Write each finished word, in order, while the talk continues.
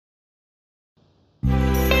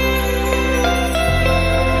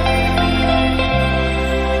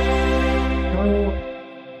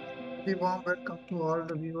warm welcome to all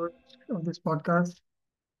the viewers of this podcast.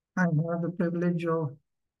 I have the privilege of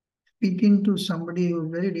speaking to somebody who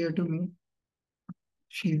is very dear to me.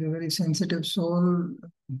 She's a very sensitive soul,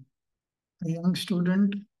 a young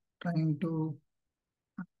student trying to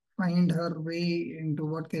find her way into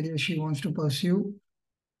what career she wants to pursue.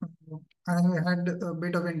 I had a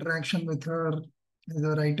bit of interaction with her as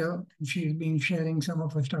a writer. She's been sharing some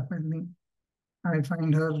of her stuff with me. I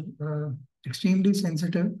find her extremely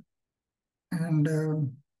sensitive,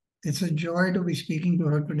 and it's a joy to be speaking to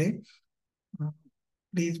her today. Uh,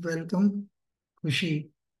 Please welcome Kushi.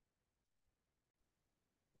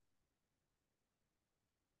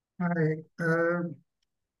 Hi.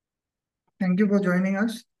 Thank you for joining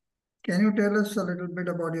us. Can you tell us a little bit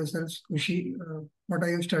about yourself, Kushi? What are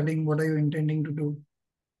you studying? What are you intending to do?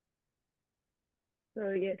 So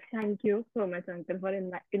yes, thank you so much, Uncle, for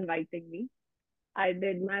inviting me. I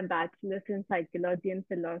did my bachelor's in psychology and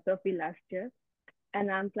philosophy last year,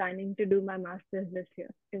 and I'm planning to do my master's this year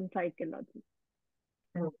in psychology.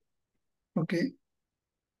 Oh, okay.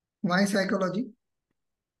 Why psychology?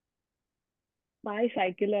 Why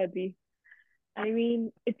psychology? I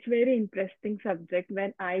mean, it's very interesting subject.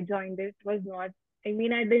 When I joined, it was not. I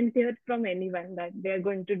didn't hear from anyone that they're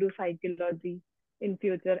going to do psychology in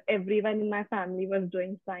future. Everyone in my family was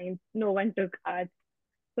doing science. No one took arts.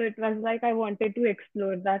 So it was like I wanted to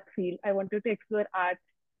explore that field. I wanted to explore art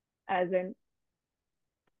as in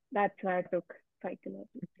that's why I took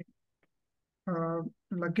psychology.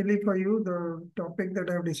 Luckily for you, the topic that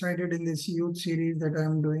I've decided in this youth series that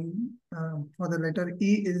I'm doing for the letter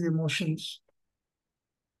E is emotions.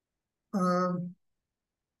 Uh,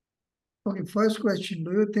 okay, first question.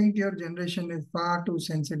 Do you think your generation is far too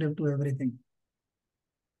sensitive to everything?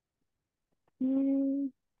 Hmm,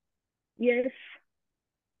 yes,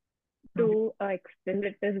 Okay. to an extent,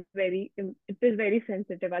 it is very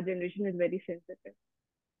sensitive. Our generation is very sensitive.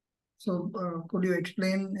 So, could you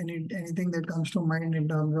explain anything that comes to mind in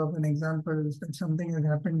terms of an example that something has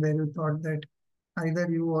happened where you thought that either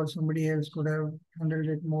you or somebody else could have handled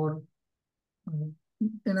it more uh,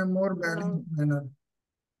 in a more balanced Um, manner?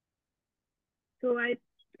 so I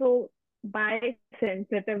so by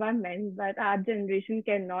sensitive, I meant that our generation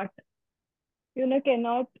cannot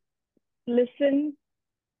listen.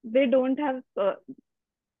 They don't have.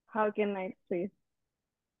 How can I say?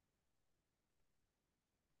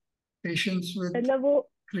 Patience with मतलब वो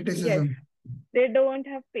yes, criticism. they don't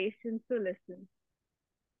have patience to listen.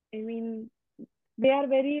 I mean, they are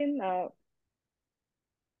very in.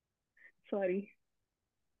 Sorry,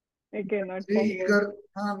 I cannot Very form words. eager,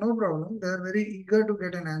 no problem. They are very eager to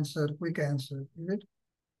get an answer, quick answer. Is it?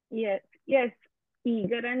 Yes, yes,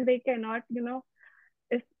 eager, and they cannot,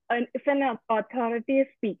 if if an authority is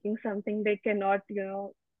speaking something, they cannot,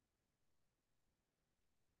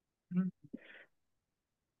 Mm.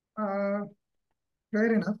 Uh,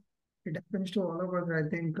 Fair enough. It happens to all of us. I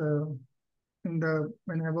think in the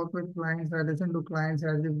when I work with clients, I listen to clients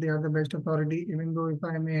as if they are the best authority, even though if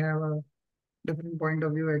I may have a different point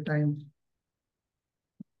of view at times.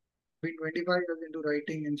 Been 25 years into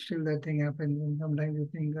writing and still that thing happens. And sometimes you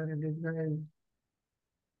think, "Arre, this guy is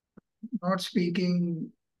not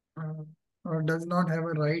speaking uh, or does not have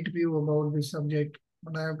a right view about this subject,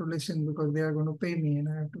 but I have to listen because they are going to pay me and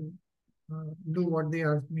I have to do what they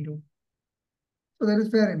ask me to." So that is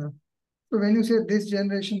fair enough. So when you say this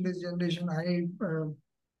generation, there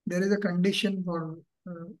is a condition for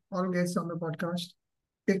all guests on the podcast,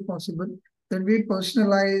 if possible, that we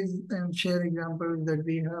personalize and share examples that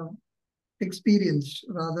we have experienced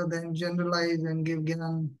rather than generalize and give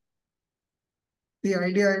gyan. The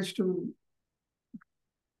idea is to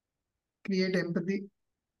create empathy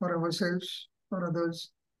for ourselves, for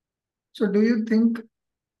others. So, do you think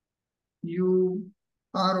you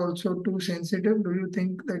are also too sensitive? Do you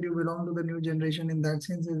think that you belong to the new generation in that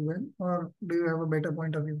sense as well? Or do you have a better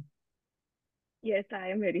point of view? yes, I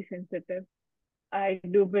am very sensitive. I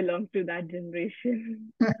do belong to that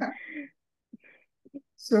generation.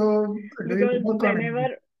 So, do you Because work on it? whenever,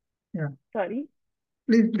 Yeah, sorry,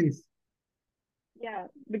 please, please. yeah,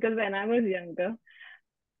 because when I was younger,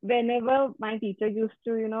 whenever my teacher used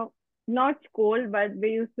to, not scold, but they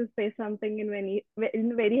used to say something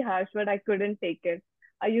in very harsh, but I couldn't take it.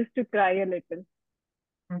 I used to cry a little.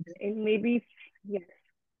 Okay. And maybe, yes,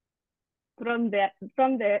 from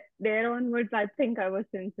there onwards, I think I was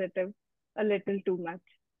sensitive a little too much.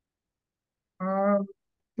 Uh,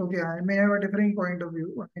 okay, I may have a differing point of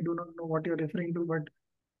view. I do not know what you're referring to, but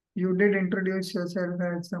you did introduce yourself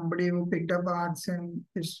as somebody who picked up arts and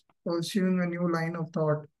is pursuing a new line of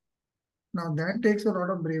thought. Now, that takes a lot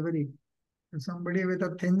of bravery. Somebody with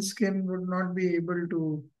a thin skin would not be able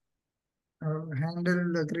to.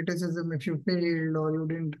 handle the criticism if you failed or you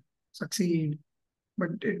didn't succeed. But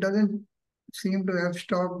it doesn't seem to have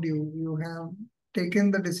stopped you. You have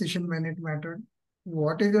taken the decision when it mattered.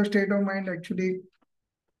 What is your state of mind? Actually,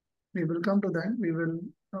 we will come to that. We will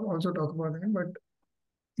also talk about that. But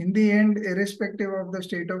in the end, irrespective of the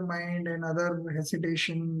state of mind and other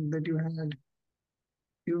hesitation that you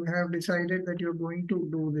have decided that you're going to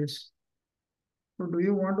do this. So do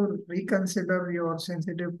you want to reconsider your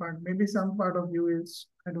sensitive part? Maybe some part of you is,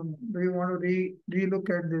 I don't know. Do you want to relook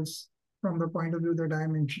at this from the point of view that I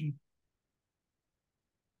mentioned?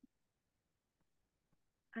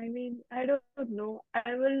 I mean, I don't know.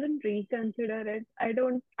 I wouldn't reconsider it.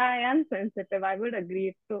 I am sensitive. I would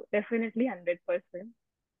agree to definitely 100%.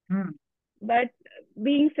 Hmm. But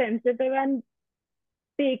being sensitive and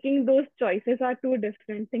taking those choices are two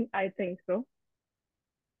different things, I think so.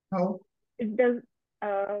 How? It does,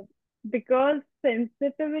 uh, because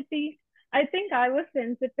sensitivity, I think I was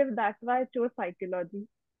sensitive. That's why I chose psychology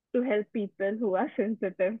to help people who are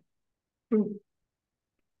sensitive. True.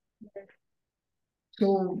 Yes.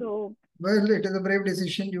 So, So, well, it is a brave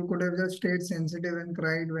decision. You could have just stayed sensitive and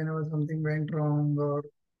cried whenever something went wrong, or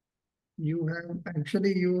you have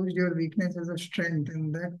actually used your weakness as a strength,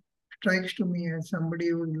 and that strikes to me as somebody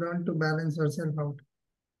who's learned to balance herself out.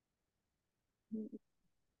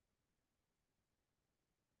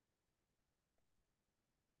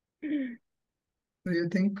 Do you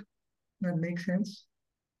think that makes sense?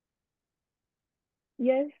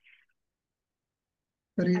 yes,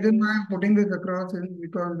 The I reason why mean, I'm putting this across is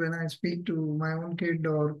because when I speak to my own kid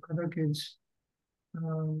or other kids,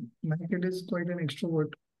 my kid is quite an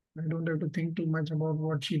extrovert. I don't have to think too much about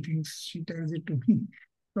what she thinks. She tells it to me.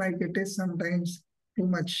 Like it is sometimes too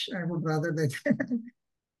much. I would rather that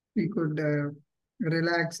we could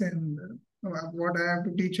relax and what I have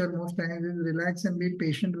to teach her most times is relax and be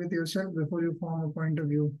patient with yourself before you form a point of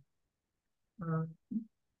view. Uh,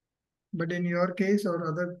 but in your case or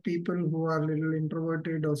other people who are a little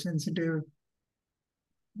introverted or sensitive,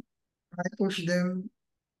 I push them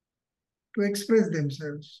to express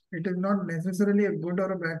themselves. It is not necessarily a good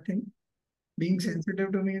or a bad thing. Being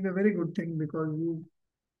sensitive to me is a very good thing because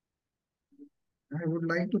I would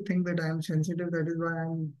like to think that I am sensitive. That is why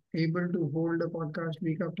I'm able to hold a podcast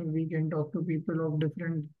week after week and talk to people of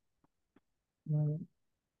different, uh,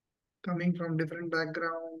 coming from different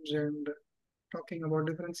backgrounds and talking about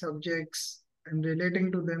different subjects and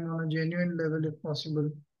relating to them on a genuine level if possible.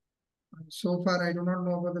 So far, I do not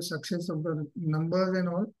know about the success of the numbers and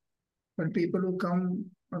all, but people who come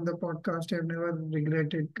on the podcast have never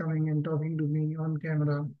regretted coming and talking to me on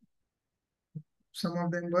camera. Some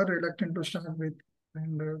of them were reluctant to start with,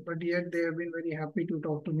 and but yet they have been very happy to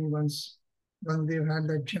talk to me once they've had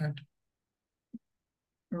that chat.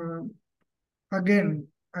 Uh, Again,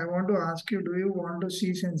 I want to ask you: do you want to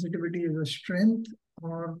see sensitivity as a strength,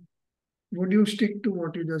 or would you stick to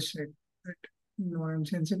what you just said? That no, I'm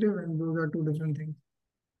sensitive, and those are two different things.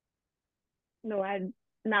 no,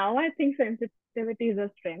 now I think sensitivity is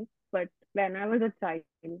a strength. But when I was a child,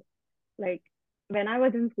 like when I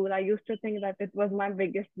was in school, I used to think that it was my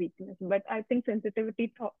biggest weakness. But I think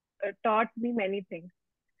sensitivity taught me many things,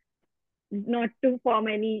 not to form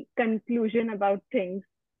any conclusion about things,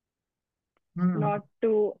 Hmm. not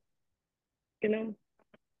to, you know,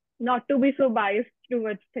 not to be so biased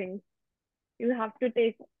towards things. You have to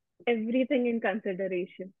take everything in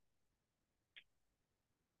consideration.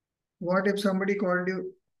 What if somebody called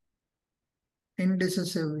you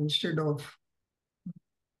indecisive instead of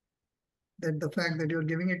that? The fact that you're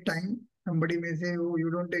giving it time, somebody may say, "Oh,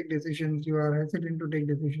 you don't take decisions. You are hesitant to take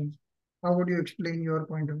decisions." How would you explain your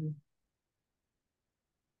point of view?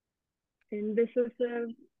 Indecisive.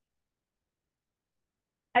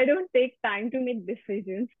 I don't take time to make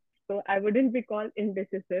decisions, so I wouldn't be called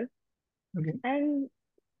indecisive. Okay. And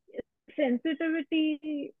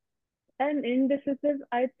sensitivity and indecisive,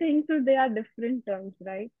 I think so they are different terms,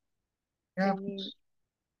 right? Yeah. I mean,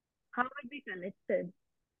 how are they connected?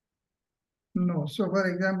 No. So, for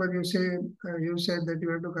example, you said that you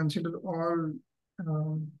have to consider um,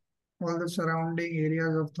 all the surrounding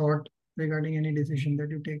areas of thought regarding any decision that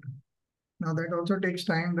you take. Now, that also takes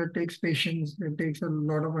time. That takes patience. That takes a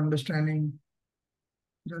lot of understanding.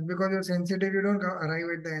 Just because you're sensitive, you don't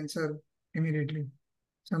arrive at the answer immediately.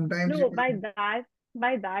 Sometimes you No,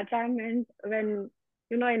 by that I meant when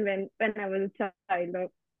and when I was a child, or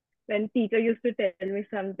when teacher used to tell me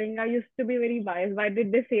something, I used to be very biased. Why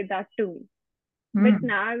did they say that to me? But Hmm,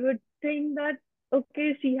 now I would think that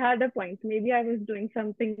okay, she had a point. Maybe I was doing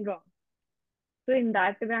something wrong. So in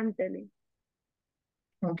that way, I'm telling.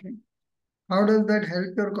 okay. How does that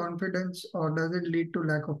help your confidence, or does it lead to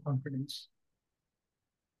lack of confidence?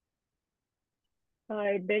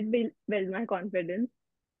 It did build my confidence.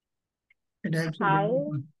 It helps you build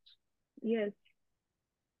How? it. Yes,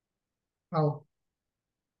 How?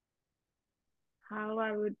 how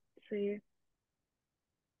I would say.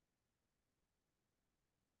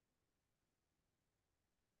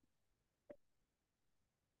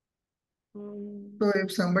 Um, So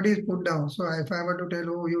if somebody is put down, so if I were to tell,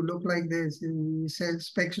 oh, you look like this, he says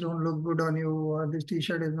specs don't look good on you, or this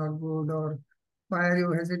t-shirt is not good, or why are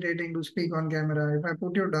you hesitating to speak on camera? If I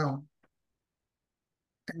put you down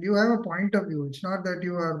and you have a point of view, it's not that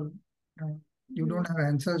you are, uh, you hmm, don't have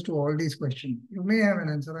answers to all these questions. You may have an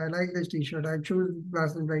answer. I like this t-shirt. I choose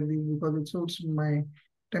glasses like these because it suits my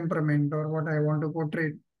temperament or what I want to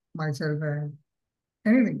portray myself as.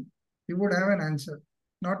 Anything. You would have an answer.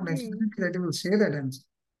 Not hmm. necessarily that you will say that answer.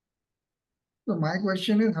 So my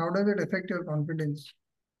question is, how does it affect your confidence?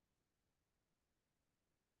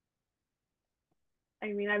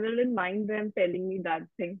 I mean, I wouldn't mind them telling me that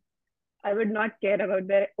thing. I would not care about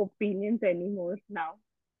their opinions anymore now.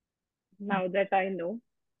 Now that I know.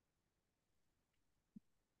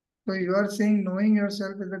 So you are saying knowing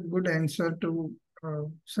yourself is a good answer to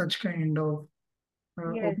such kind of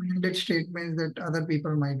Yes, open-ended statements that other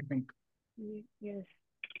people might make. yes.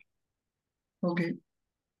 Okay,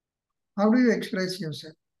 how do you express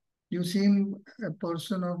yourself? You seem a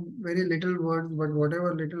person of very little words, but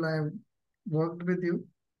whatever little I have worked with you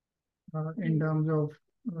in Hmm. terms of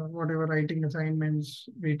whatever writing assignments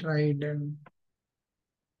we tried, and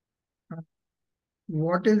uh,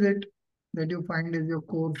 what is it that you find is your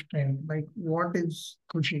core strength? Like, what is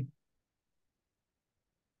Kushi?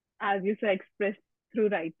 As you say, expressed through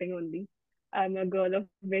writing only. I'm a girl of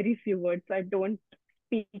very few words. I don't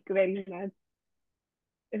speak very much.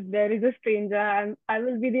 If there is a stranger, I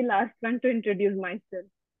will be the last one to introduce myself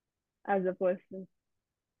as a person.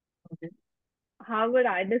 Okay. How would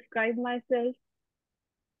I describe myself?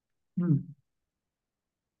 Hmm.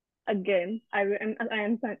 Again, I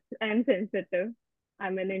am sensitive.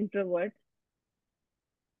 I'm an introvert.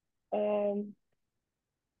 Um,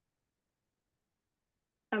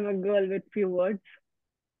 I'm a girl with few words,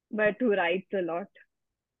 but who writes a lot.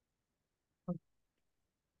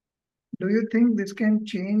 Do you think this can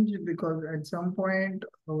change? Because at some point,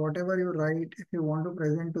 whatever you write, if you want to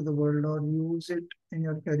present to the world or use it in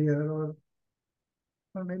your career, or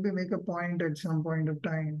maybe make a point at some point of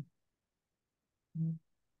time.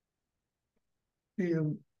 See, a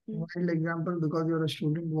Mm, wild example, because you're a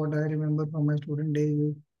student, what I remember from my student days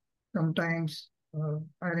is sometimes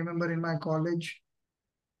I remember in my college,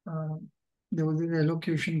 uh, there was this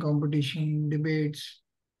elocution competition, debates,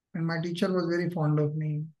 and my teacher was very fond of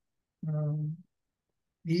me. Um,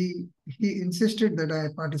 he insisted that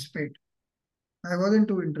I participate. I wasn't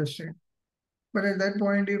too interested. But at that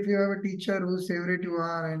point, if you have a teacher whose favorite you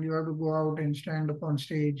are and you have to go out and stand up on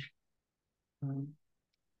stage, um,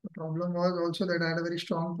 the problem was also that I had a very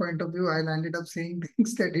strong point of view. I landed up saying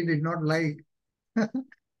things that he did not like.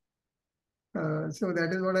 So that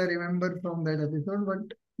is what I remember from that episode.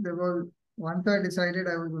 But there was once I decided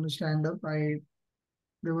I was going to stand up, I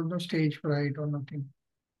there was no stage fright or nothing.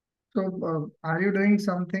 So are you doing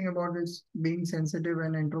something about this being sensitive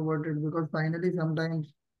and introverted? Because finally,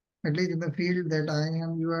 sometimes, at least in the field that I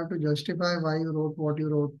am, you have to justify why you wrote what you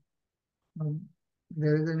wrote. Um,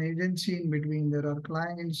 there is an agency in between. There are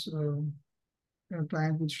clients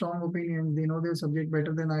with strong opinions. They know their subject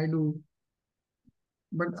better than I do.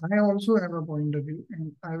 But I also have a point of view,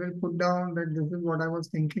 and I will put down that this is what I was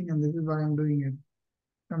thinking, and this is why I'm doing it.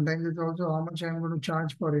 Sometimes it's also how much I'm going to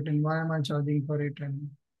charge for it, and why am I charging for it, and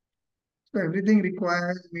so everything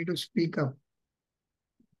requires me to speak up.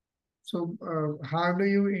 So, how do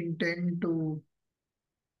you intend to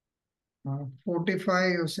fortify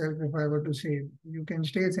yourself? If I were to say, you can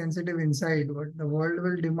stay sensitive inside, but the world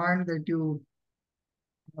will demand that you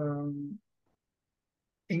um,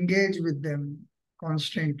 engage with them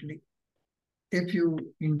constantly if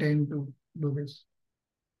you intend to do this.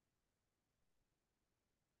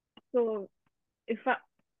 So if I,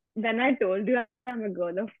 when I told you I'm a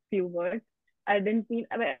girl of few words, I didn't mean.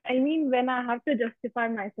 I mean, when I have to justify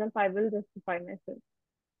myself, I will justify myself.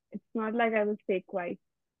 It's not like I will stay quiet.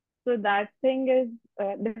 So that thing is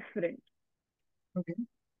different. Okay.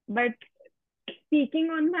 But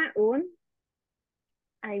speaking on my own,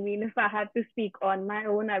 I mean, if I had to speak on my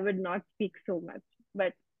own, I would not speak so much.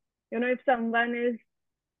 But if someone is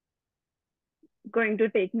going to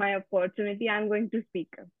take my opportunity, I'm going to speak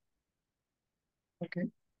up. Okay.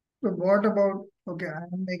 So what about, okay, I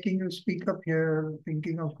am making you speak up here,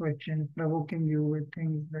 thinking of questions, provoking you with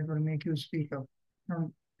things that will make you speak up.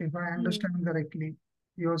 Now, if I Hmm. understand correctly,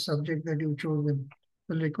 your subject that you've chosen.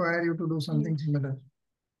 will require you to do Mm. something similar,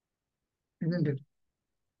 isn't it?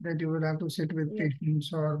 That you will have to sit with Yes.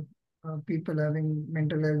 patients or people having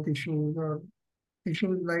mental health issues or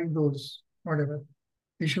issues like those, whatever,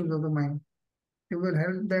 issues of the mind. You will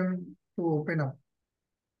help them to open up.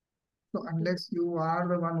 So Yes. unless you are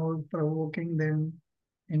the one who's provoking them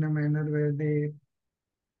in a manner where they're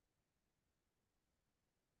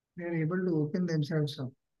able to open themselves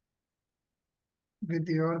up with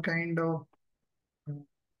your kind of uh,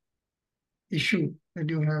 issue that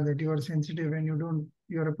you have, that you are sensitive and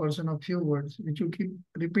you're a person of few words, which you keep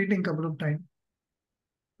repeating couple of times.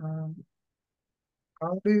 Um,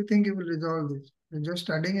 how do you think you will resolve this? Just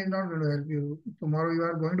studying is not going to help you. Tomorrow you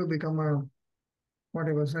are going to become a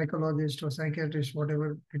whatever psychologist or psychiatrist,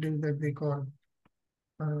 whatever it is that they call.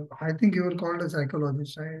 I think you were called a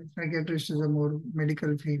psychologist. Psychiatrist is a more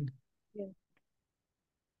medical field. Yes.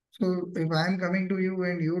 So if I'm coming to you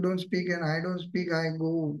and you don't speak and I don't speak, I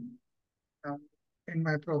go um, in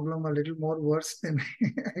my problem a little more worse than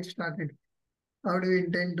I started. How do you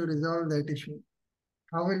intend to resolve that issue?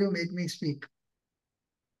 How will you make me speak?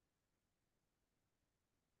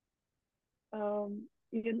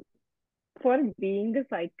 You, for being a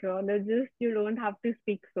psychologist, you don't have to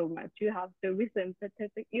speak so much. You have to be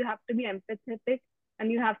sympathetic. You have to be empathetic,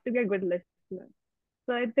 and you have to be a good listener.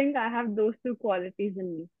 So I think I have those two qualities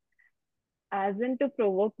in me. As in to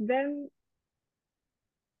provoke them,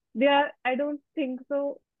 they are. I don't think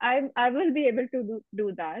so. I will be able to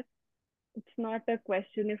do that. It's not a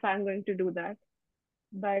question if I'm going to do that.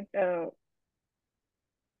 But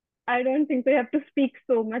I don't think they have to speak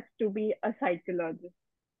so much to be a psychologist.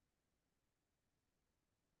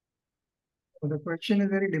 So the question is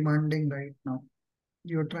very demanding right now.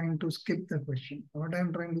 You're trying to skip the question. What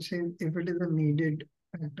I'm trying to say is if it is a needed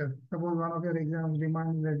factor, suppose one of your exams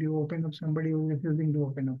demands that you open up somebody who is refusing to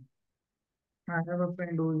open up. I have a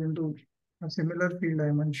friend who is into a similar field.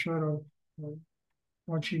 I'm unsure of uh,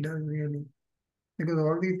 what she does really because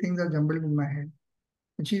all these things are jumbled in my head.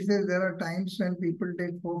 And she says there are times when people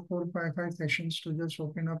take five sessions to just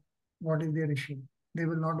open up what is their issue. They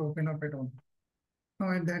will not open up at all.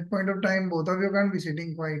 Now, at that point of time, both of you can't be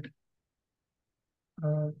sitting quiet.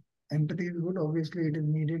 Uh, Empathy is good, obviously, it is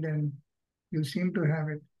needed, and you seem to have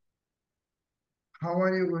it. How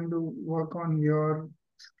are you going to work on your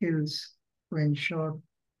skills to ensure?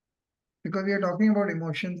 Because we are talking about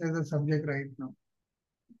emotions as a subject right now.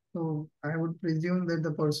 So I would presume that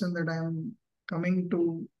the person that I'm coming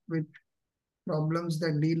to with problems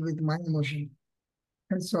that deal with my emotion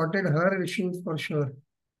has sorted her issues for sure.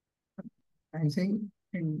 I'm saying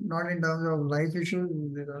not in terms of life issues,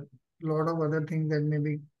 there are a lot of other things that may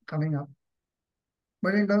be coming up.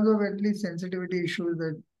 But in terms of at least sensitivity issues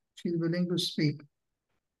that she's willing to speak,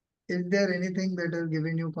 is there anything that has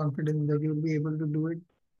given you confidence that you'll be able to do it?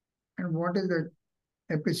 And what is that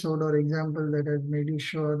episode or example that has made you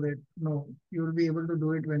sure that no, you'll be able to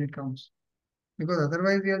do it when it comes? Because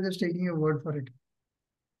otherwise, we are just taking your word for it.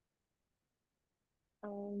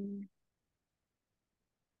 Um,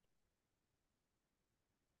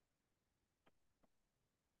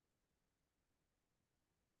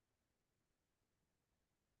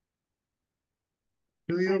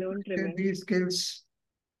 Do I you don't practice remember. these skills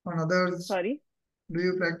on others? Sorry. Do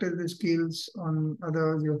you practice the skills on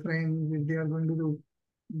others, your friends, if they are going to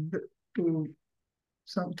to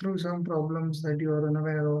some through some problems that you are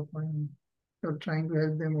unaware of and you're trying to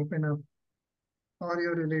help them open up, or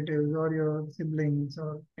your relatives, or your siblings,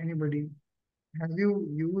 or anybody? Have you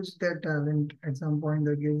used that talent at some point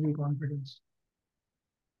that gives you confidence?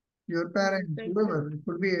 Your parents, Like whoever, it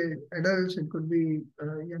could be adults, it could be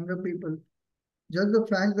younger people. Just the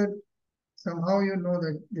fact that somehow you know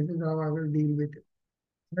that this is how I will deal with it.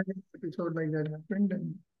 When an episode like that happened,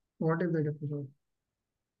 and what is that episode?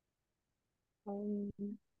 um,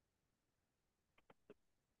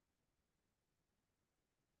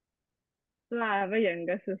 so I have a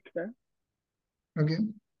younger sister, Okay,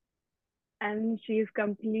 and she's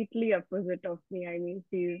completely opposite of me. I mean,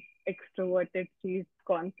 she's extroverted, she's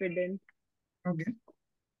confident, okay.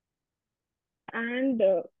 and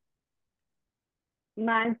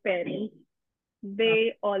my parents,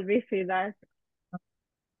 they always say that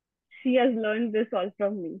she has learned this all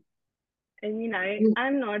from me. I mean, You-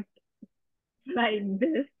 I'm not like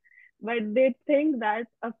this, but they think that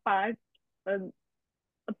a,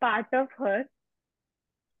 a part of her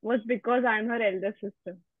was because I'm her elder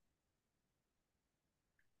sister.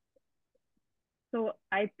 So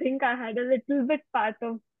I think I had a little bit part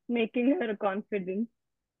of making her confident.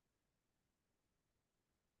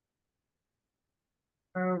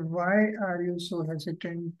 why are you so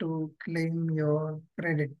hesitant to claim your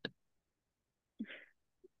credit?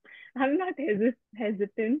 I'm not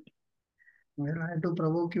hesitant. Well, I had to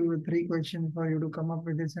provoke you with three questions for you to come up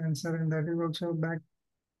with this answer, and that is also a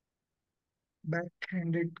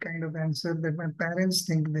backhanded kind of answer that my parents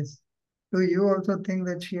think this. Do you also think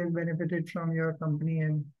that she has benefited from your company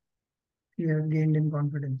and she has gained in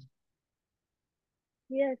confidence?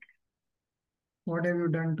 Yes, What have you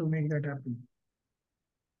done to make that happen?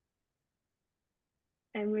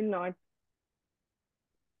 I mean, not,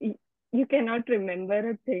 y- you cannot remember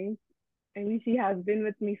a thing. I mean, she has been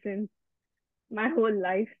with me since my whole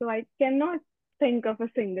life, so I cannot think of a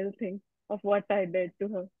single thing of what I did to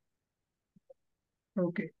her.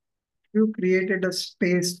 Okay. You created a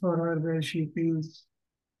space for her where she feels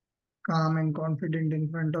calm and confident in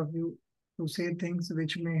front of you to say things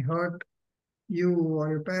which may hurt you or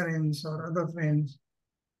your parents or other friends.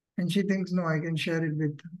 And she thinks, no, I can share it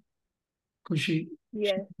with Kushi. She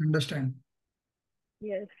Yes, understand.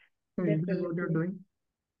 yes, So is that what you're definitely. doing?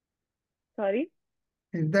 Sorry?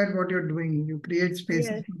 Is that what you're doing? You create spaces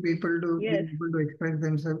Yes, for people to be yes, able to express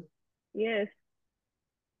themselves. yes.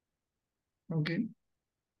 Okay.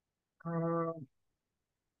 Uh,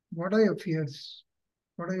 what are your fears?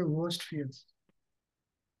 What are your worst fears?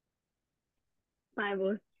 My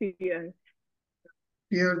worst fear.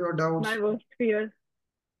 Fears or My doubts? worst fear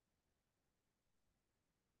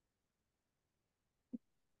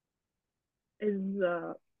is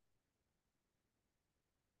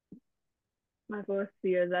my worst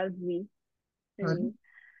fears are me. I Or mean,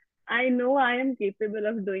 I know I am capable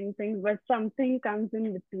of doing things, but something comes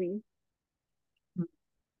in between.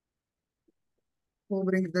 who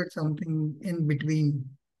brings that something in between?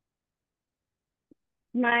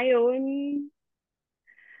 My own,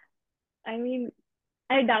 I mean,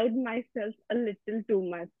 I doubt myself a little too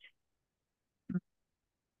much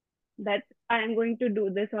that I am going to do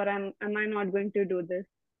this or am I not going to do this.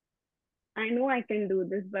 I know I can do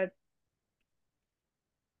this, but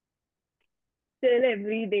still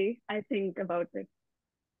every day I think about it.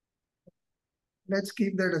 Let's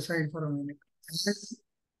keep that aside for a minute. Has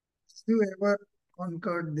you ever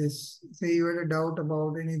conquered this? Say you had a doubt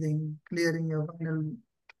about anything, clearing your final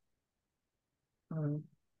uh,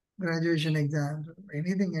 graduation exams,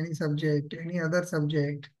 anything, any subject, any other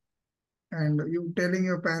subject, and you telling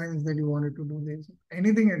your parents that you wanted to do this,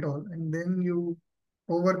 anything at all, and then you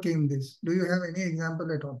overcame this. Do you have any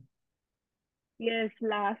example at all? Yes,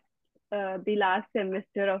 the last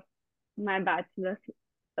semester of my bachelor's,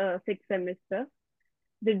 sixth semester,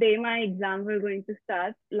 the day my exams were going to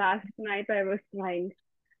start, last night I was crying.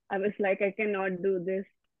 I was like, I cannot do this.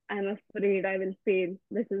 I'm afraid I will fail.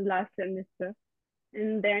 This is last semester.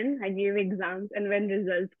 And then I gave exams, and when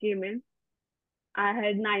results came in, I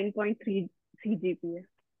had 9.3 CGPA.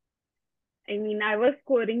 I mean, I was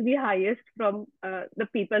scoring the highest from the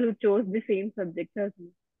people who chose the same subject as me.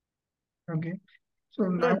 Okay. So So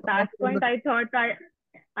now at I want that to know point, I thought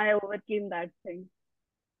I overcame that thing.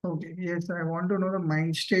 okay, yes, I want to know the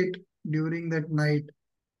mind state during that night.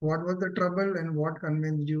 What was the trouble and what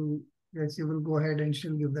convinced you, yes, you will go ahead and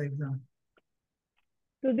still give the exam?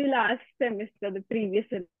 So the last semester, the previous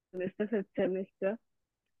semester, fifth semester,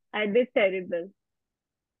 I did terrible.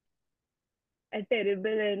 I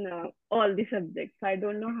terrible in all the subjects. I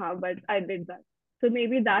don't know how, but I did that. So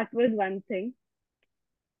maybe that was one thing.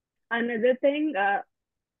 Another thing, uh,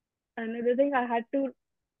 another thing I had to,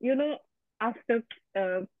 you know, after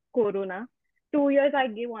Corona, 2 years I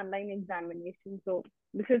gave online examination. So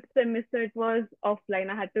the fifth semester it was offline.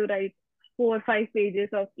 I had to write 4 or 5 pages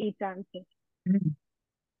of each answer. Hmm.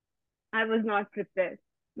 I was not prepared.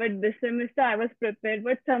 But this semester I was prepared.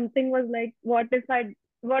 But something was like, what if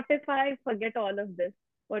I forget all of this?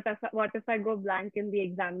 What if I go blank in the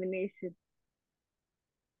examination?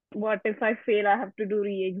 What if I fail? I have to do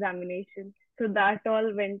re-examination. So that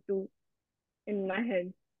all went to in my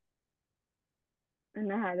head,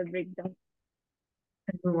 and I had a breakdown.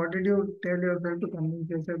 And so what did you tell yourself to convince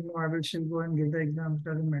yourself, no, I will still go and give the exams,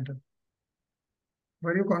 doesn't matter.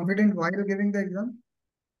 Were you confident while giving the exam?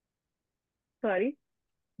 Sorry.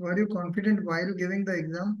 Were you confident while giving the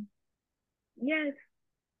exam? Yes.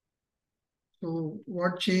 So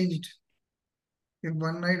what changed? If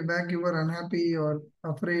one night back you were unhappy or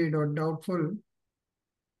afraid or doubtful,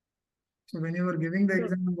 so when you were giving the So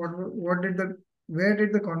exam, what did the where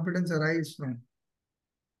did the confidence arise from?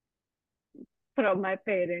 from my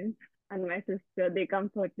parents and my sister, they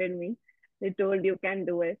comforted me. They told you can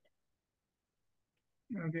do it,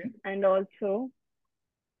 Okay. and also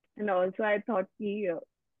I thought,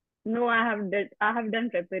 no, I have done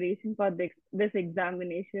preparation for this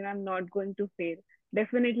examination. I'm not going to fail.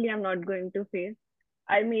 Definitely, I'm not going to fail.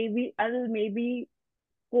 I'll maybe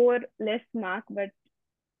score less mark, but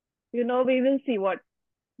We will see what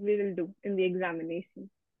we will do in the examination.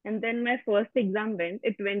 And then my first exam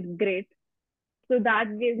it went great. So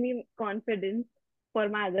that gave me confidence for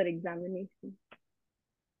my other examination.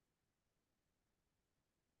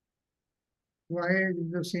 Why is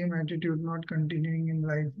the same attitude not continuing in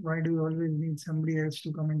life? Why do you always need somebody else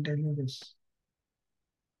to come and tell you this?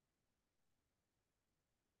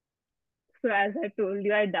 So as I told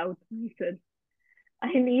you, I doubt myself.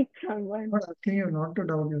 I need someone. I'm not asking you not to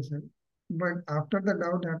doubt yourself. But after the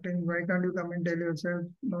doubt happens, why can't you come and tell yourself,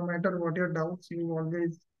 no matter what your doubts, you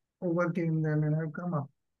always overcame them and have come up?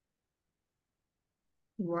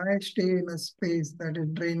 Why stay in a space that is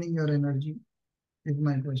draining your energy? Is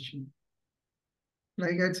my question.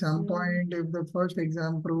 Like at some Mm, point, if the first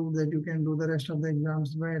exam proves that you can do the rest of the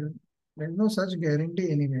exams well, there's no such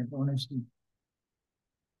guarantee anywhere, honestly.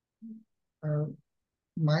 Uh,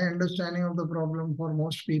 my understanding of the problem for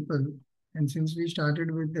most people, and since we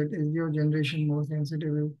started with that, is your generation more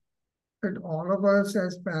sensitive? That all of us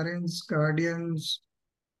as parents, guardians,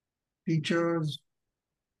 teachers,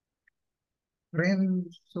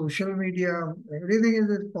 friends, social media, everything is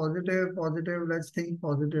just positive, positive. Let's think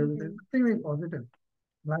positive. There's mhm, nothing very positive.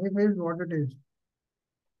 Life is what it is,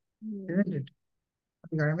 mm. isn't it?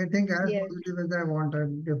 Like, I may think as Yes. positive as I want.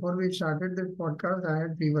 Before we started this podcast, I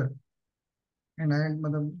had fever. And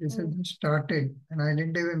this has Oh, just started. And I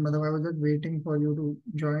didn't even, I was just waiting for you to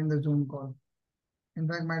join the Zoom call. In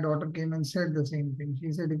fact, my daughter came and said the same thing.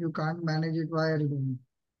 She said, if you can't manage it, why are you doing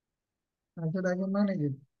it? I said, I can manage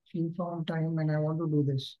it. She found time and I want to do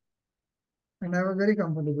this. And I was very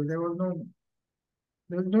comfortable. There was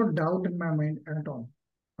no doubt in my mind at all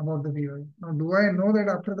about the fever. Now, do I know that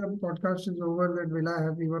after the podcast is over that will I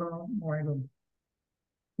have fever or not? No, I don't.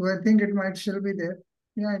 Do I think it might still be there?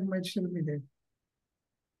 Yeah, it might still be there.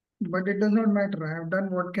 But it does not matter. I have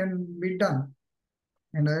done what can be done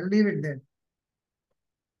and I'll leave it there.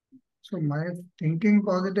 So my thinking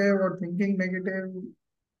positive or thinking negative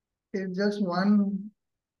is just one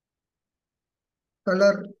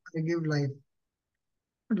color I give life.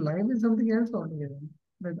 But life is something else altogether.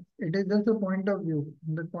 But it is just a point of view.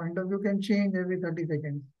 And the point of view can change every 30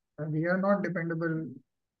 seconds. We are not dependable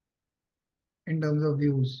in terms of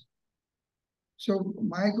views. So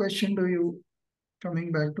my question to you,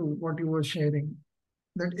 coming back to what you were sharing,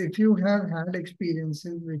 that if you have had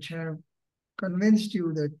experiences which have convinced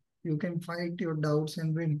you that you can fight your doubts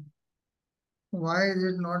and win, why is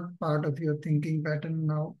it not part of your thinking pattern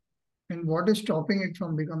now? And what is stopping it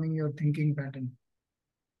from becoming your thinking pattern?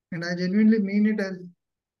 And I genuinely mean it as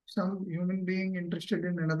some human being interested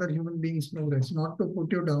in another human being's progress, not to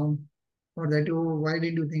put you down or that you, why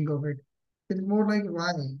did you think of it? It's more like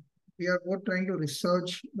why. We are both trying to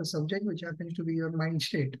research the subject, which happens to be your mind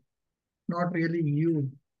state, not really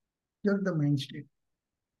you, just the mind state.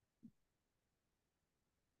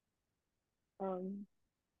 um,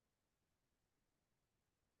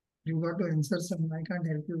 You got to answer some. I can't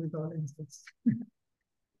help you with all answers.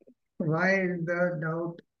 Why is the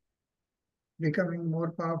doubt becoming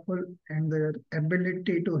more powerful and their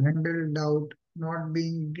ability to handle doubt not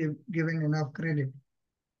being given enough credit?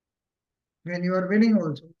 When you are winning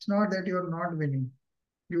also, it's not that you are not winning.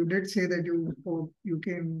 You did say that you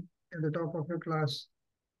came at the top of your class.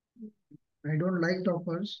 I don't like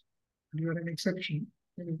toppers. You are an exception.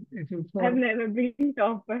 If you I've fall, never been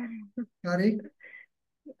topper. sorry,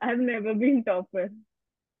 I've never been topper.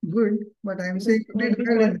 good, but I'm This saying you was did the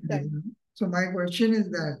well in first the time. exam. So my question is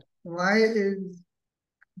that why is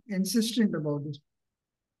insistent about this?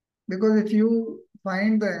 Because if you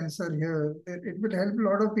find the answer here, it will help a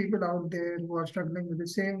lot of people out there who are struggling with the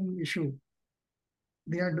same issue.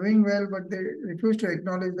 They are doing well, but they refuse to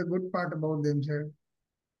acknowledge the good part about themselves.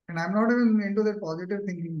 And I'm not even into that positive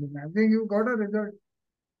thinking thing. I think you got a result,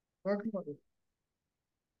 work for it.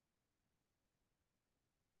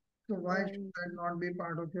 So why should Um, that not be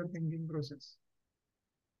part of your thinking process?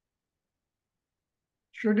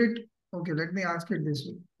 Should it? Okay, let me ask it this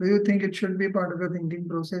way. Do you think it should be part of your thinking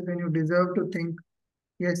process and you deserve to think,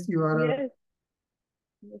 yes, you are a, yes.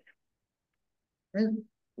 Yes. well,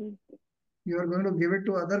 Mm. you are going to give it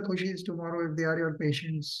to other kushis tomorrow if they are your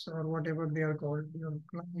patients or whatever they are called, your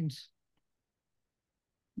clients.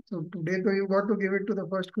 So today, though, you got to give it to the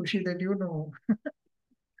first kushi that you know.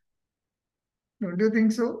 Don't you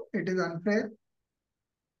think so? It is unfair.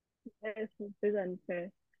 Yes, it is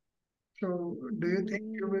unfair. So, do you think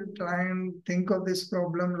you will Mm, try and think of this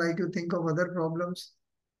problem like you think of other problems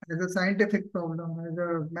as a scientific problem, as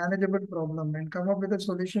a manageable problem, and come up with a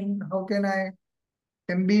solution? How can I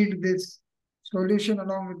embed this solution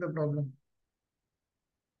along with the problem?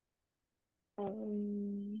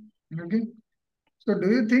 um, Okay. So do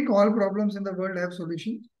you think all problems in the world have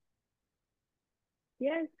solutions?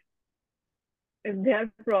 Yes, if there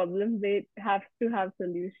are problems, they have to have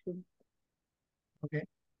solutions. Okay.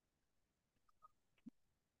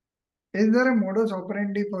 Is there a modus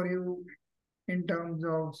operandi for you in terms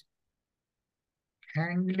of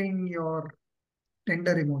handling your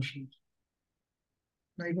tender emotions?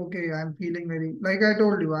 Like, okay, I'm feeling very, like I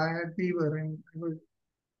told you, I had fever and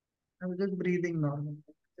I was just breathing normal.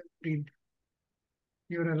 Just breathe.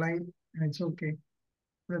 You're alive and it's okay.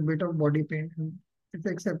 A bit of body pain and it's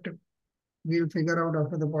acceptable. We'll figure out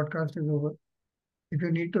after the podcast is over. If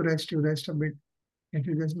you need to rest, you rest a bit. If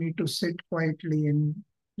you just need to sit quietly and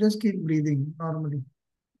just keep breathing normally,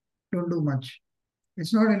 don't do much.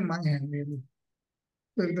 It's not in my hand, really.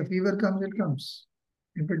 So if the fever comes, it comes.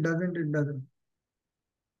 If it doesn't, it doesn't.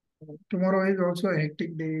 Tomorrow is also a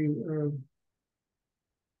hectic day.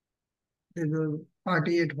 There's a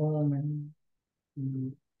party at home,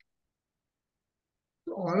 and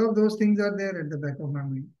all of those things are there at the back of my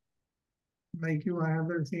mind. Like you, I have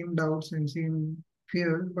the same doubts and same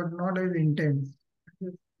fears, but not as intense.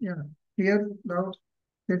 Yeah, fear, doubts.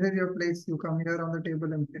 This is your place. You come here on the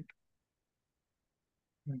table and sit.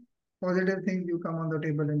 Positive things, you come on the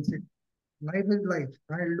table and sit. Life is life.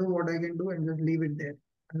 I'll do what I can do and just leave it there.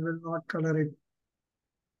 I will not color it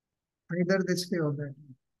either this way or that.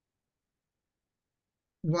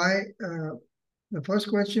 Why? The first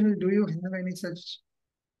question is, do you have any such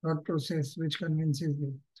thought process which convinces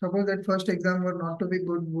you? Suppose that first exam were not to be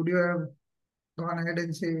good, would you have gone ahead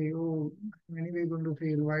and say, oh, I'm anyway going to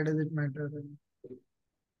fail, why does it matter? And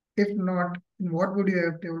if not, what would you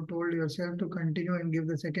have told yourself to continue and give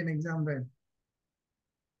the second exam well?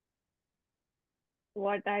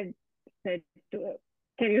 What I said to,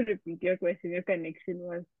 can you repeat your question? Your connection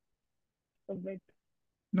was a bit.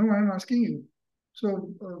 No, I'm asking you.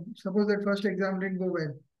 So, suppose that first exam didn't go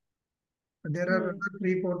well. But there are Hmm. other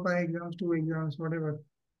three, four, five exams, two exams, whatever.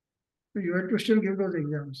 So you have to still give those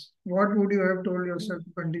exams. What would you have told Hmm. yourself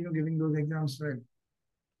to continue giving those exams well?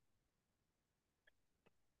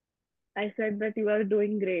 I said that you are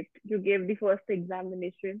doing great. You gave the first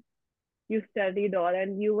examination. You studied all,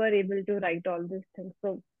 and you were able to write all these things.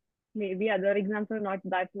 So maybe other exams are not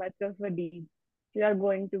that much of a deal. You are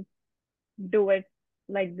going to do it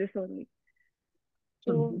like this only.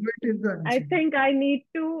 So So do it is the I answer. think I need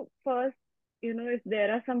to first, if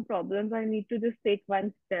there are some problems, I need to just take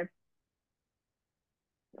one step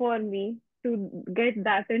for me to get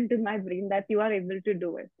that into my brain that you are able to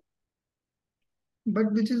do it.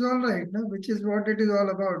 But which is all right, no? Which is what it is all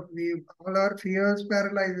about. We all our fears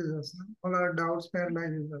paralyzes us, no? All our doubts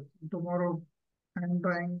paralyzes us. Tomorrow I'm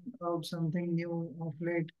trying out something new of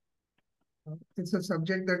late. It's a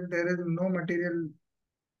subject that there is no material,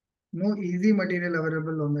 no easy material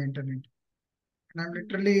available on the internet. And I'm Mm.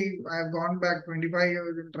 literally, I've gone back 25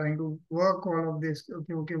 years in trying to work all of this.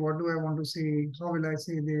 Okay, okay, what do I want to say? How will I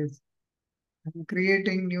say this? I'm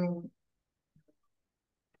creating new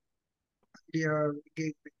idea.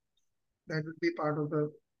 That will be part of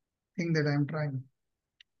the thing that I'm trying.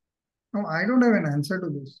 No, I don't have an answer to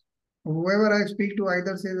this. Whoever I speak to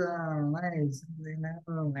either says, nice. Then I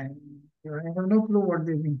have no clue what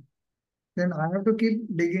they mean. Then I have to keep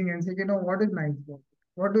digging and say, what is nice about it?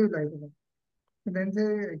 What do you like about it? And then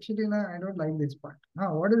say, actually, no, I don't like this part.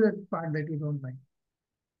 What is that part that you don't like?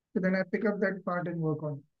 So then I pick up that part and work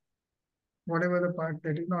on whatever the part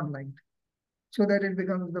that is not liked so that it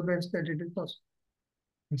becomes the best that it is possible.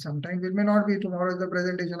 And sometimes it may not be tomorrow is the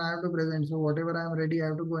presentation I have to present. So whatever I am ready, I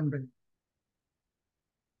have to go and present.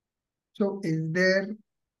 So is there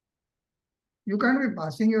you can't be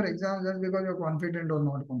passing your exam just because you're confident or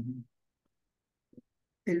not confident.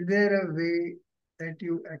 Is there a way that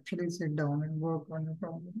you actually sit down and work on a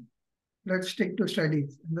problem? Let's stick to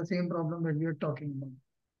studies and the same problem that we are talking about.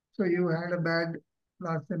 So you had a bad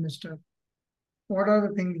last semester. What are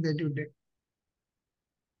the things that you did?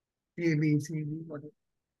 A, B, C, D, whatever.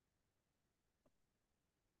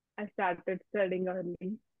 I started studying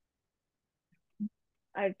early.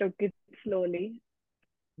 I took it slowly.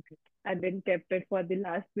 I didn't kept it for the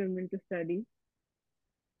last moment to study.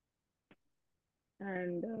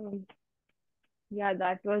 And yeah,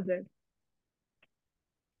 that was it.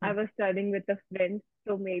 I was studying with a friend,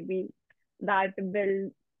 so maybe that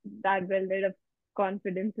build that builded a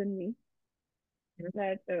confidence in me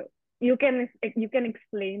that you can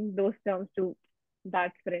explain those terms to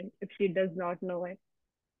that friend if she does not know it,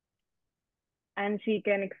 and she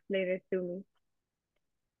can explain it to me.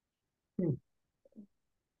 Okay.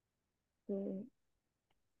 So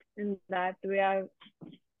in that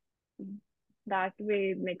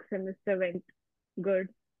way next semester went good.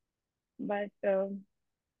 But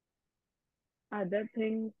other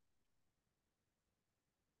things,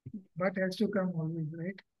 But has to come always,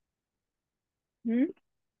 right? hmm?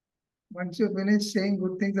 Once you finish saying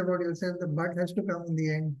good things about yourself, the but has to come in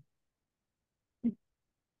the end.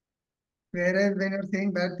 Whereas when you're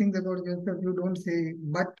saying bad things about yourself, you don't say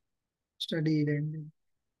but studied and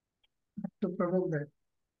to provoke that.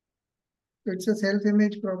 So it's a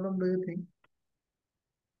self-image problem, do you think?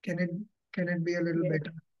 Can it can it be a little Yes,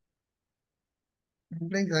 better? I'm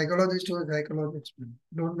playing psychologist to a psychologist.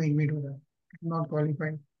 Don't make me do that. I'm not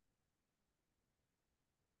qualified.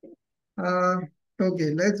 Uh,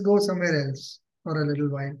 okay, let's go somewhere else for a little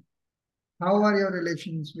while. How are your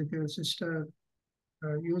relations with your sister?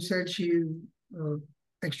 You said she is uh,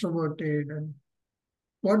 extroverted, and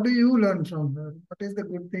what do you learn from her? What is the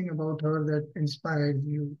good thing about her that inspires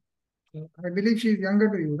you? I believe she's younger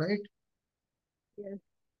to you, right? yes.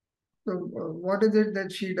 So, what is it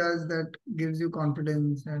that she does that gives you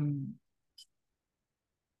confidence? And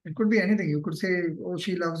it could be anything. You could say, "Oh,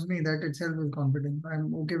 she loves me." That itself is confidence.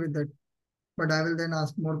 I'm okay with that. But I will then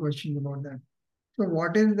ask more questions about that. So,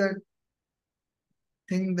 what is that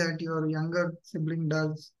thing that your younger sibling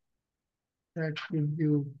does that gives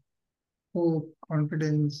you hope,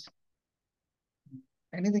 confidence,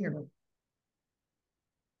 anything at all?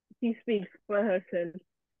 She speaks for herself.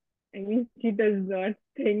 I mean, she does not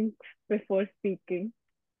think before speaking.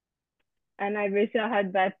 And I wish I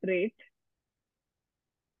had that trait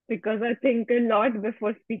because I think a lot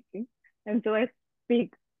before speaking. And so I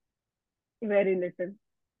speak very little.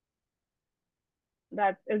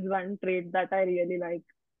 That is one trait that I really like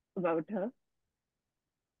about her.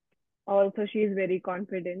 Also, she is very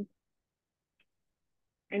confident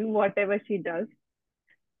in whatever she does.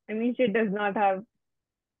 I mean, she does not have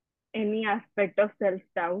any aspect of self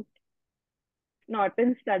doubt, not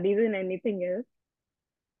in studies, in anything else.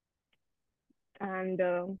 And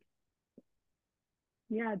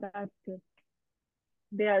yeah, that's it.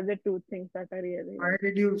 They are the two things that I really Why like.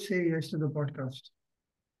 did you say yes to the podcast?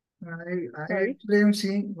 I Sorry. actually am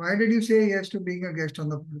seeing why did you say yes to being a guest on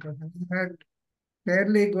the podcast? You had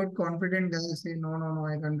fairly good, confident guys say, no, no, no,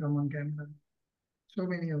 I can't come on camera. So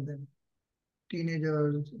many of them,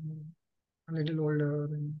 teenagers, a little older,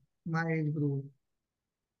 and my age group.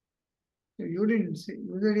 So you didn't say,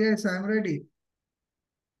 you said, yes, I'm ready.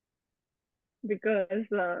 Because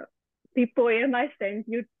the poem I sent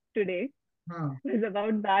you today Huh. was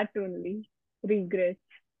about that only, regret.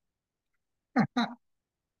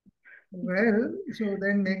 Well, so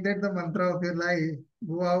then make that the mantra of your life.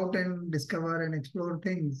 Go out and discover and explore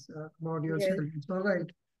things about Yes. yourself. It's all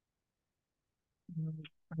right. Mm,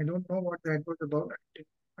 I don't know what that was about.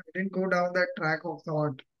 I didn't go down that track of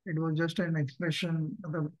thought. It was just an expression.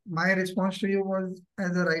 My response to you was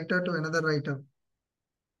as a writer to another writer,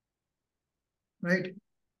 right?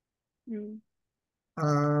 Mm.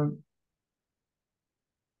 Uh,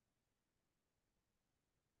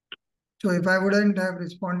 so if I wouldn't have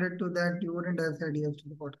responded to that, you wouldn't have said yes to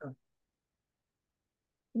the podcast.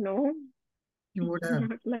 No, You would have.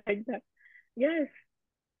 not like that. Yes,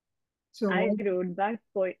 So I what? wrote that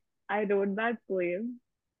poem. I wrote that poem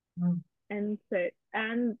Hmm, and said,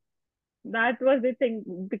 and that was the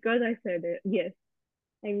thing because I said it. Yes.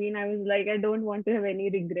 I mean, I was like, I don't want to have any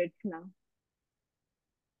regrets now.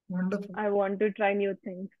 wonderful, I want to try new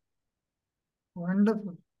things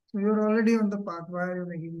wonderful. So you're already on the path. Why are you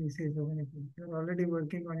making me say so many things? You're already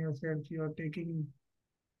working on yourself. You're taking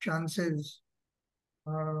chances.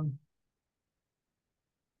 Um,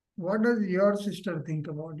 what does your sister think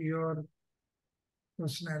about your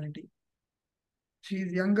personality?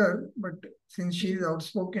 She's younger, but since she's mm.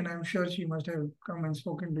 outspoken, I'm sure she must have come and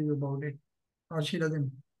spoken to you about it. Or she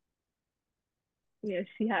doesn't. Yes,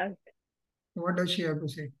 she has. What does she have to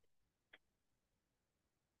say?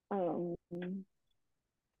 Um,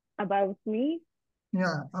 about me,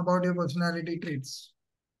 Yeah, about your personality traits.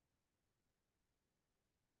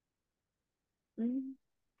 mm,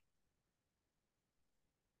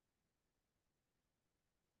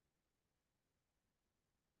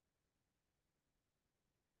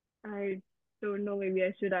 I don't know. Maybe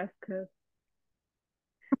I should ask her.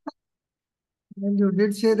 Well, you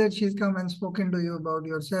did say that she's come and spoken to you about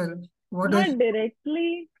yourself. What has Not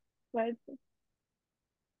directly, but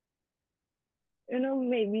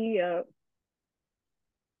maybe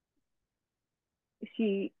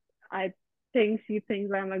she. I think she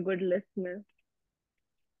thinks I'm a good listener,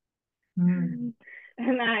 hmm,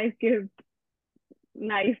 and I give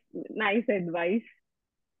nice, nice advice.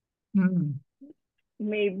 hmm,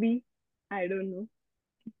 Maybe I don't know.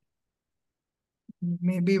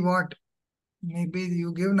 maybe what? Maybe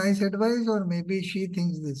you give nice advice, or maybe she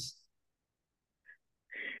thinks this.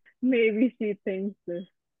 Maybe she thinks this.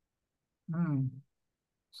 Hmm.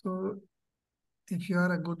 So if you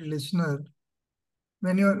are a good listener,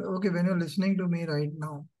 when you're listening to me right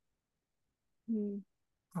now, Hmm.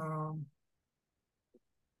 um,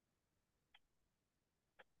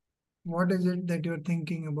 what is it that you're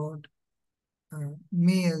thinking about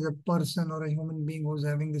me as a person or a human being who's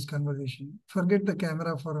having this conversation? Forget the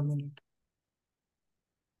camera for a minute.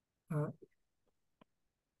 Uh,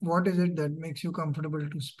 what is it that makes you comfortable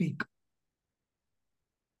to speak?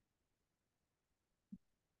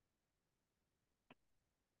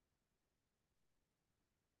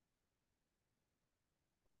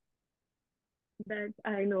 That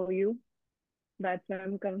I know you. That's why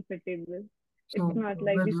I'm comfortable. It's So, not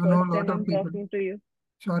like well, the you know first a lot time of I'm people. talking to you.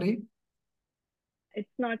 Sorry. It's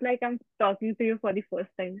not like I'm talking to you for the first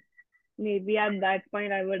time. Maybe at that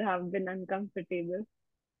point I would have been uncomfortable,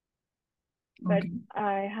 but Okay.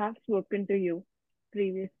 I have spoken to you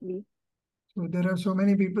previously. So there are so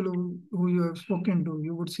many people who you have spoken to.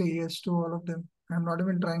 You would say yes to all of them. I'm not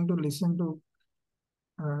even trying to listen to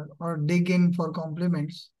or dig in for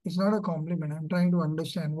compliments. It's not a compliment. I'm trying to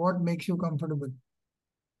understand what makes you comfortable.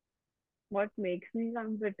 What makes me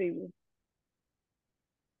comfortable?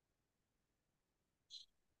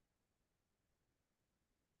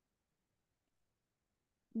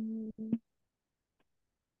 Mm,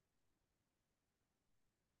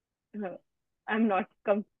 uh, I'm not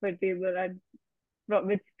comfortable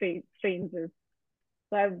with strangers.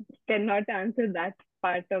 So I cannot answer that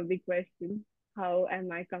part of the question. How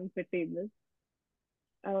am I comfortable?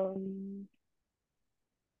 Um,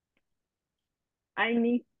 I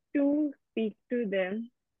need to speak to them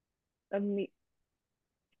a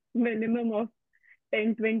minimum of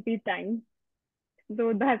 10, 20 times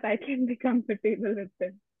so that I can be comfortable with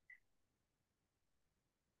them.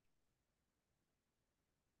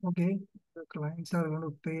 Okay. The clients are going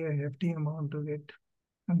to pay a hefty amount to get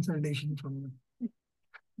consultation from you.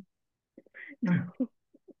 And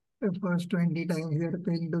the first 20 times they're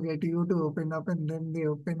paying to get you to open up, and then they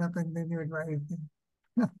open up, and then you advise them.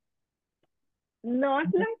 Not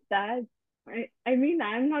like that. I mean,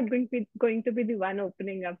 I'm not going to be the one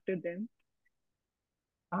opening up to them.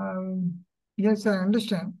 Yes, I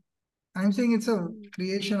understand. I'm saying it's a Mm,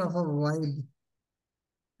 creation of a vibe.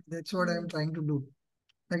 That's what I'm mm. trying to do.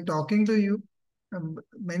 Like talking to you,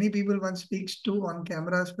 many people one speaks to on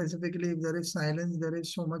camera specifically. If there is silence, there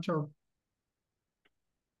is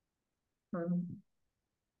um,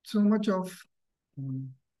 so much of um,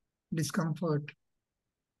 discomfort.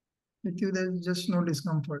 With you, there's just no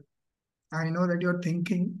discomfort. I know that you're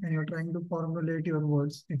thinking and you're trying to formulate your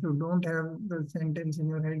words. If you don't have the sentence in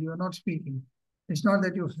your head, you're not speaking. It's not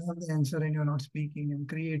that you have the answer and you're not speaking and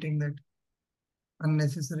creating that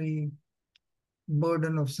unnecessary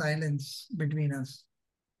burden of silence between us.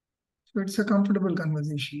 So it's a comfortable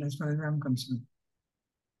conversation as far as I'm concerned.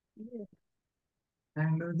 Yes,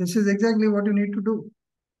 And this is exactly what you need to do.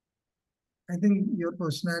 I think your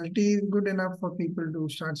personality is good enough for people to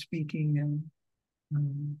start speaking,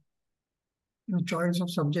 and your choice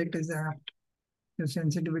of subject is apt. Your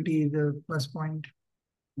sensitivity is a plus point.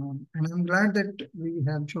 And I'm glad that we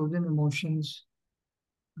have chosen emotions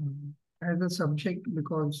as a subject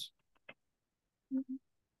because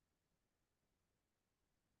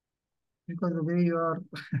the way you are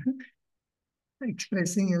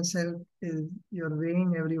expressing yourself is you're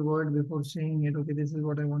weighing every word before saying it. Okay, this is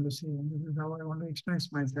what I want to say, and this is how I want to express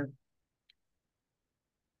myself.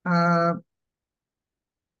 Uh,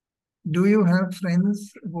 do you have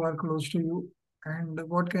friends who are close to you? And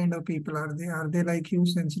what kind of people are they? Are they like you,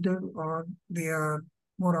 sensitive, or they are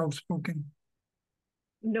more outspoken?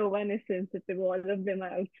 no one is sensitive. All of them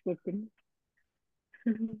are outspoken.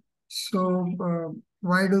 So,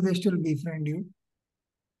 why do they still befriend you?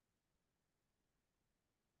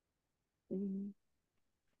 Mm,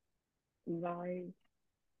 why?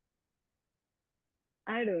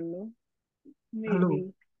 I don't know. Hello,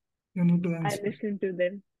 Maybe you need to I answer. listen to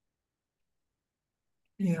them.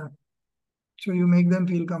 Yeah. So you make them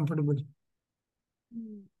feel comfortable.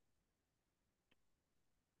 Mm.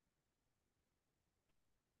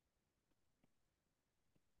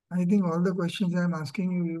 I think all the questions I'm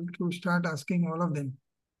asking you, you to start asking all of them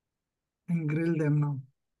and grill them now.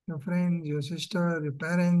 Your friends, your sister, your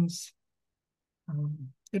parents.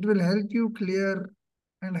 It will help you clear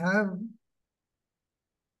and have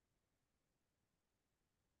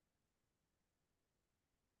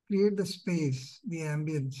create the space, the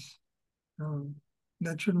ambience. Um,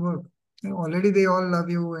 that should work. And already they all love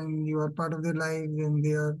you and you are part of their lives and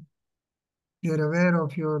they are aware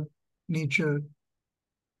of your nature.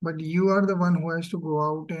 But you are the one who has to go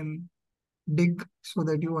out and dig so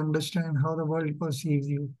that you understand how the world perceives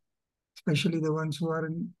you, especially the ones who are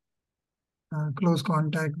in close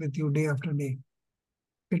contact with you day after day.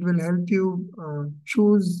 It will help you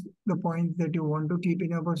choose the points that you want to keep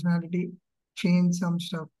in your personality, change some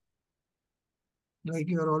stuff, like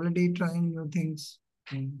you're already trying new things.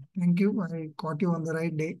 Thank you. I caught you on the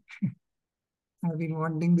right day. I've been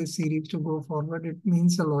wanting this series to go forward. It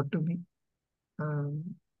means a lot to me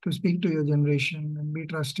to speak to your generation and be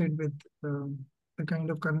trusted with the kind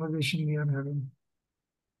of conversation we are having.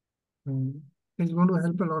 It's going to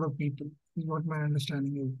help a lot of people, is what my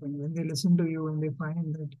understanding is. And when they listen to you and they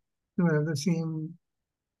find that you have the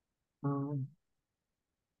uh,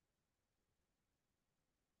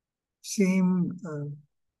 same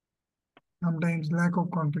sometimes lack of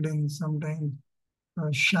confidence, sometimes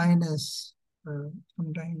shyness, uh,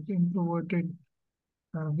 sometimes introverted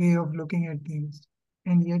way of looking at things.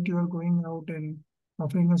 And yet you are going out and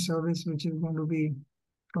offering a service which is going to be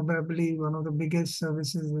probably one of the biggest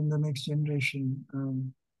services in the next generation,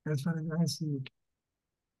 as far as I see it.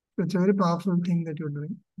 So it's a very powerful thing that you're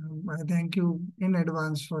doing. I thank you in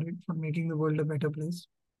advance for it, for making the world a better place.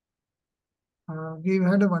 We've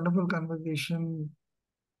had a wonderful conversation.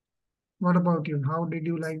 What about you? How did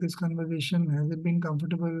you like this conversation? Has it been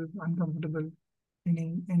comfortable, uncomfortable?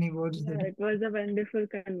 Any words that Yeah, it was a wonderful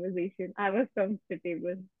conversation. I was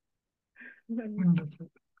comfortable. wonderful,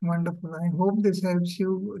 wonderful. I hope this helps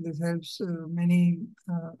you. This helps many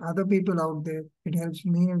other people out there. It helps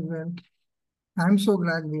me as well. I'm so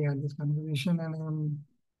glad we had this conversation, and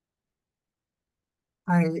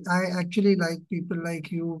I actually like people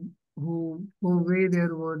like you who weigh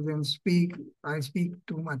their words and speak. I speak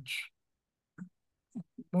too much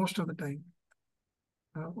most of the time.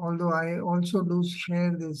 Although I also do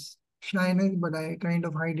share this shyness, but I kind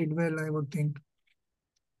of hide it well, I would think.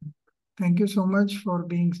 Thank you so much for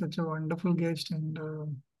being such a wonderful guest, and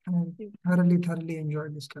I thoroughly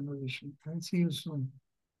enjoyed this conversation. I'll see you soon.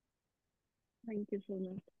 Thank you so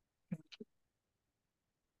much.